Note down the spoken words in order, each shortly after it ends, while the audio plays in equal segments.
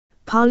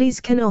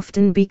Parlays can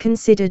often be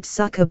considered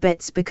sucker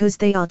bets because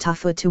they are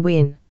tougher to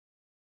win.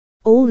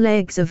 All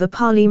legs of a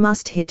parlay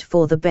must hit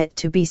for the bet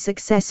to be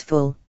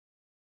successful.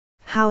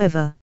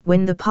 However,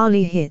 when the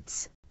parlay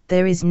hits,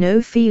 there is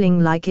no feeling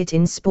like it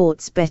in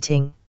sports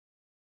betting.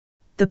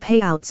 The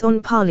payouts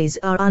on parlays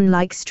are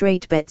unlike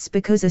straight bets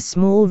because a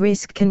small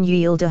risk can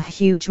yield a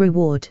huge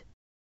reward.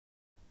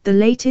 The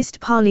latest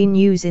parlay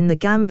news in the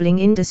gambling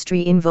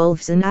industry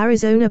involves an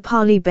Arizona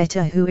parlay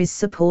bettor who is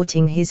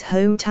supporting his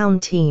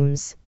hometown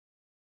teams.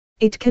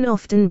 It can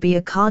often be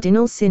a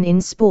cardinal sin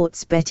in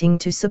sports betting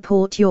to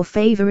support your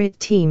favorite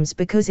teams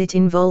because it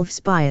involves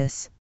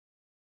bias.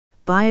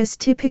 Bias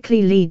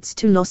typically leads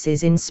to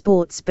losses in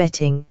sports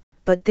betting,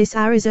 but this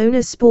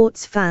Arizona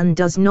sports fan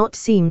does not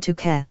seem to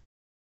care.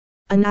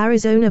 An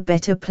Arizona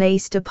bettor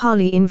placed a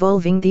parlay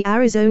involving the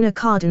Arizona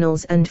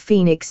Cardinals and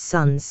Phoenix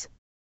Suns.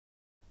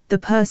 The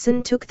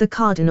person took the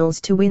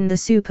Cardinals to win the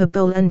Super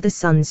Bowl and the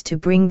Suns to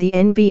bring the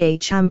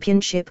NBA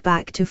championship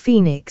back to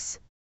Phoenix.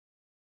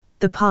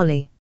 The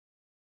parlay.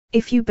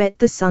 If you bet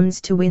the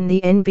Suns to win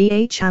the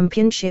NBA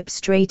championship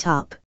straight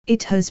up,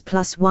 it has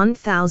plus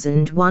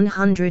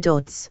 1,100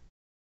 odds.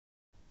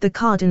 The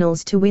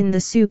Cardinals to win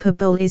the Super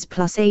Bowl is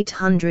plus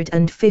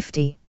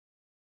 850.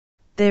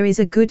 There is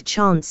a good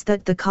chance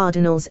that the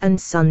Cardinals and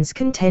Suns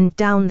contend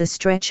down the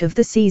stretch of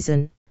the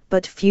season,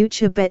 but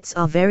future bets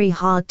are very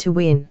hard to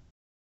win.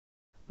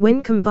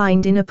 When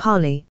combined in a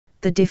parlay,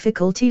 the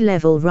difficulty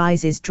level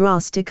rises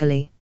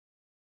drastically.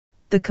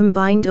 The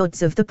combined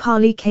odds of the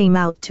parlay came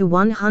out to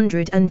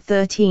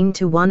 113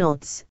 to 1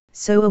 odds,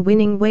 so a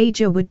winning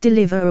wager would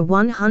deliver a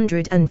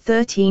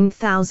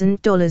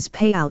 $113,000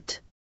 payout.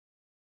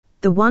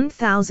 The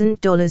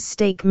 $1,000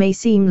 stake may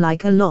seem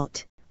like a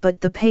lot,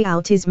 but the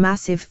payout is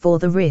massive for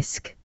the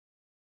risk.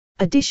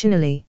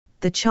 Additionally,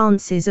 the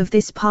chances of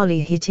this parlay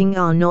hitting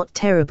are not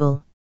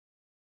terrible.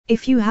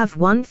 If you have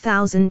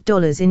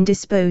 $1,000 in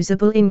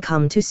disposable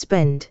income to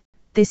spend,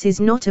 this is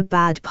not a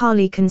bad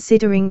parlay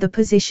considering the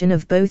position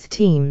of both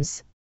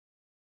teams.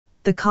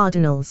 The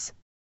Cardinals.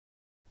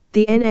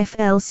 The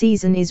NFL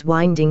season is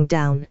winding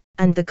down,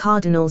 and the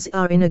Cardinals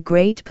are in a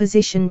great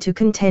position to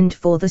contend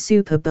for the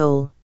Super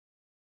Bowl.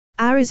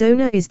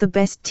 Arizona is the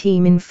best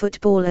team in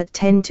football at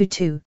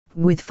 10-2,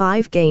 with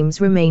 5 games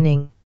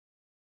remaining.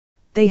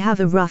 They have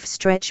a rough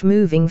stretch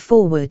moving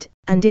forward,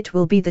 and it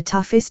will be the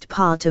toughest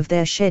part of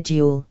their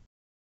schedule.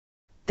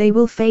 They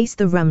will face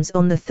the Rams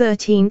on the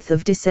 13th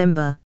of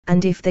December,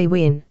 and if they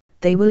win,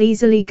 they will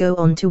easily go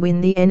on to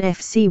win the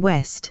NFC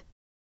West.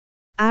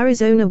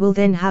 Arizona will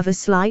then have a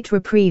slight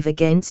reprieve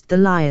against the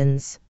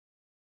Lions.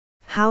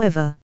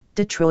 However,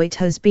 Detroit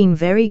has been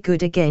very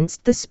good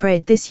against the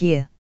spread this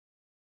year.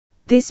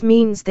 This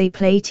means they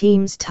play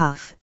teams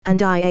tough,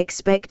 and I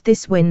expect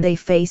this when they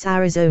face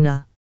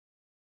Arizona.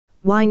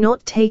 Why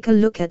not take a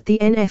look at the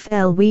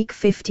NFL Week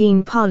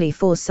 15 parlay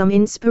for some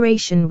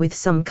inspiration with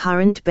some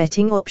current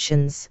betting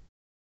options?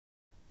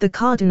 The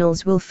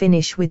Cardinals will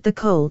finish with the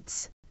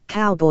Colts,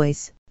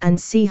 Cowboys, and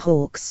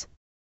Seahawks.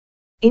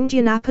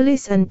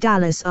 Indianapolis and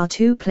Dallas are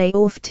 2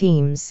 playoff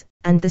teams,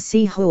 and the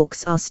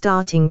Seahawks are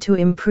starting to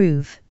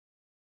improve.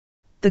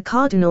 The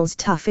Cardinals'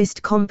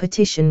 toughest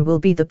competition will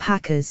be the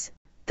Packers,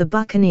 the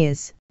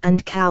Buccaneers,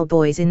 and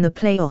Cowboys in the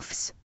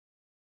playoffs.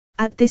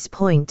 At this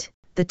point,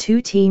 the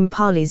 2-team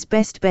parlay's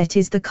best bet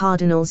is the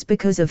Cardinals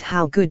because of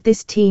how good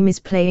this team is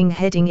playing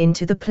heading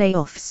into the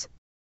playoffs.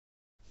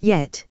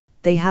 Yet,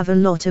 they have a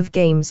lot of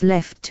games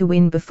left to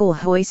win before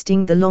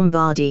hoisting the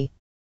Lombardi.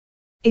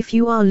 If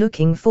you are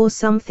looking for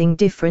something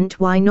different,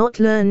 why not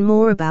learn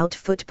more about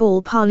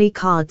football parlay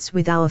cards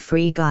with our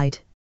free guide?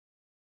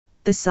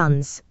 The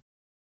Suns.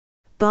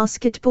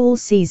 Basketball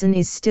season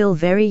is still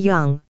very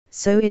young,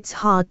 so it's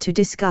hard to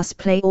discuss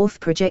playoff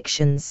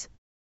projections.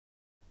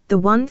 The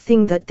one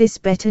thing that this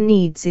bettor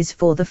needs is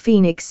for the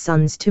Phoenix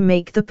Suns to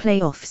make the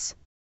playoffs.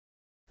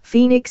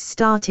 Phoenix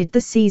started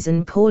the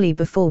season poorly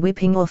before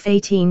whipping off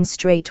 18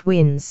 straight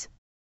wins.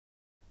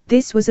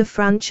 This was a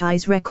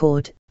franchise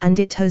record, and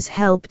it has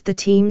helped the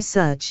team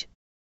surge.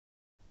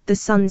 The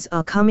Suns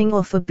are coming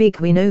off a big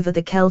win over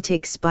the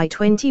Celtics by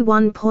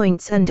 21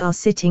 points and are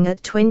sitting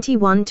at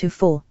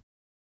 21-4.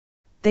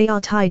 They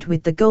are tied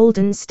with the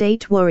Golden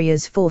State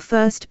Warriors for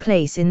first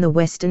place in the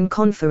Western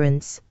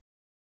Conference.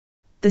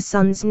 The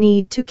Suns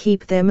need to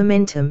keep their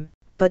momentum,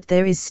 but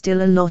there is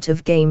still a lot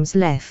of games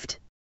left.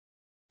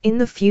 In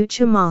the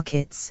future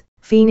markets,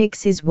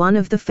 Phoenix is one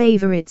of the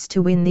favorites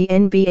to win the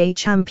NBA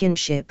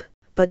championship,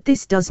 but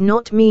this does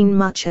not mean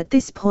much at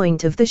this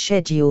point of the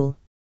schedule.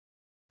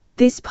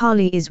 This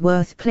parlay is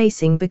worth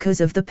placing because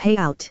of the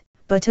payout,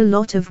 but a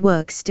lot of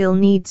work still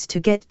needs to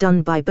get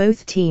done by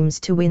both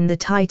teams to win the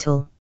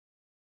title.